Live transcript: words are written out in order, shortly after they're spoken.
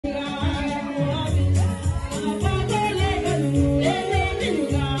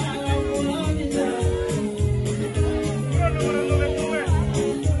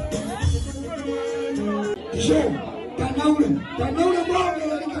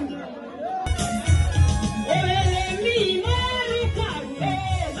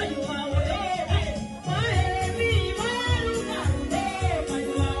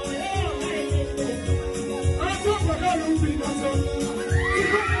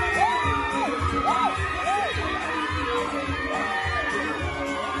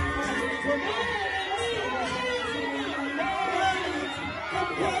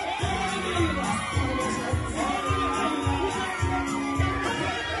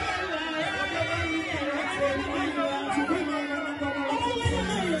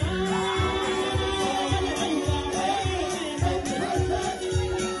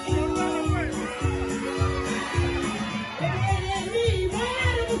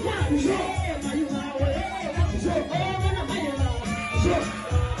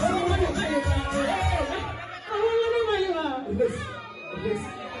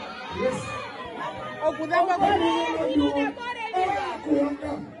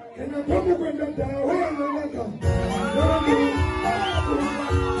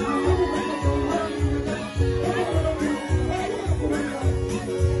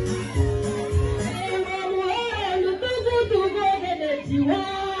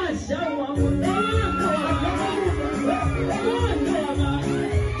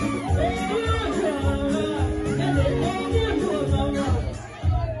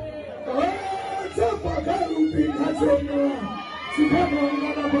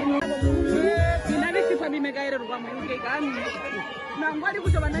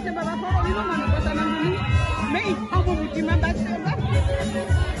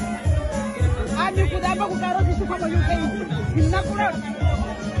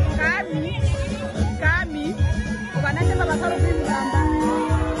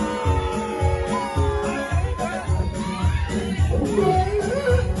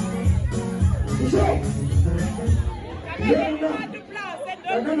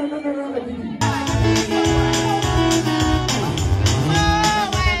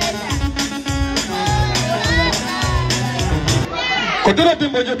Kotoro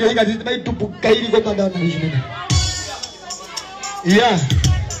timbo joke higa zibai tupu kairi kota dana hishmena. Yeah.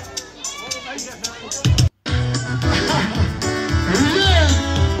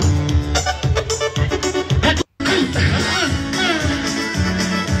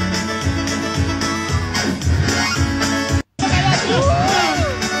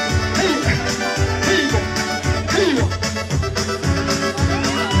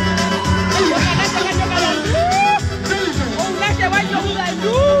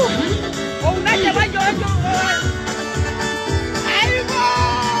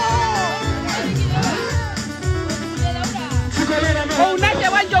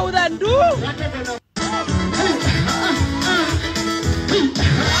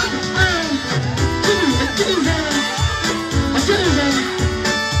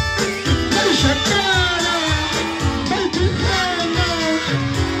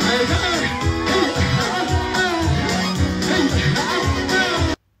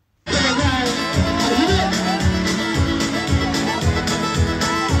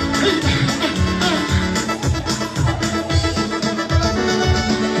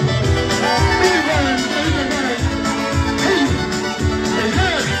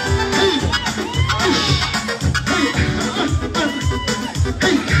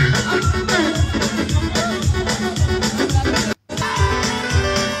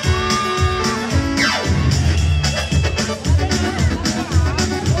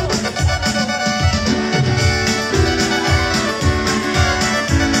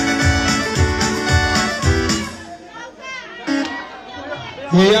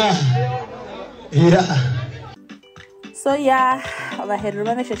 So yeah,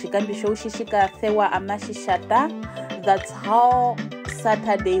 that's how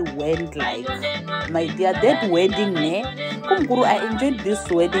Saturday went. Like, my dear, that wedding, I enjoyed this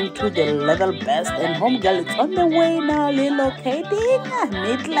wedding to the level best, and home girl is on the way now, relocating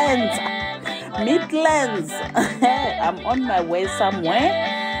Midlands. I'm on my way somewhere.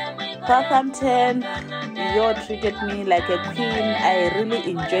 Southampton. You treated me like a queen. I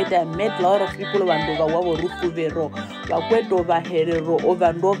really enjoyed it. I met a lot of people over Rufuvero, over Herero,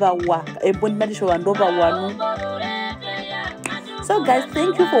 So guys,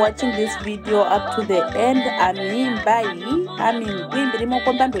 thank you for watching this video up to the end. And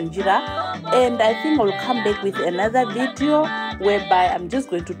I think I'll come back with another video whereby I'm just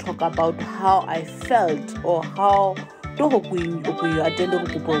going to talk about how I felt or how so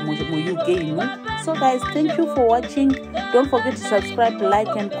guys, thank you for watching. Don't forget to subscribe, like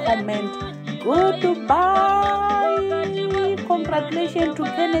and comment. Goodbye. Congratulations to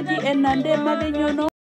Kennedy and Nande Madenyono.